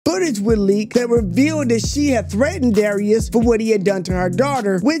footage would leak that revealed that she had threatened Darius for what he had done to her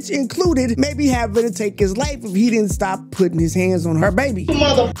daughter, which included maybe having to take his life if he didn't stop putting his hands on her baby.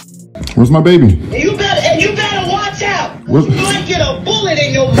 Mother. Where's my baby? You better watch out. You might get a bullet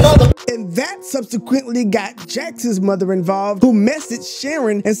in your mother. And that subsequently got Jackson's mother involved, who messaged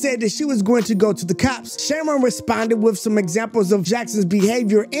Sharon and said that she was going to go to the cops. Sharon responded with some examples of Jackson's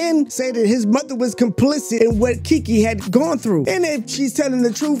behavior and said that his mother was complicit in what Keke had gone through. And if she's telling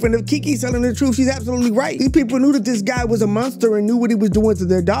the truth, and if Keke's telling the truth, she's absolutely right. These people knew that this guy was a monster and knew what he was doing to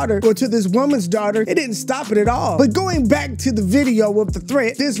their daughter, or to this woman's daughter. It didn't stop it at all. But going back to the video of the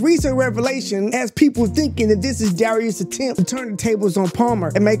threat, this recent revelation has people thinking that this is Darius' attempt to turn the tables on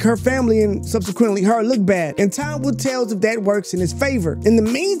Palmer and make her family and subsequently her look bad. And time will tell if that works in his favor. In the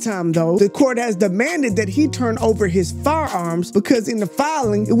meantime, though, the court has demanded that he turn over his firearms because in the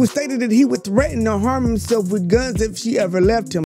filing, it was stated that he would threaten to harm himself with guns if she ever left him.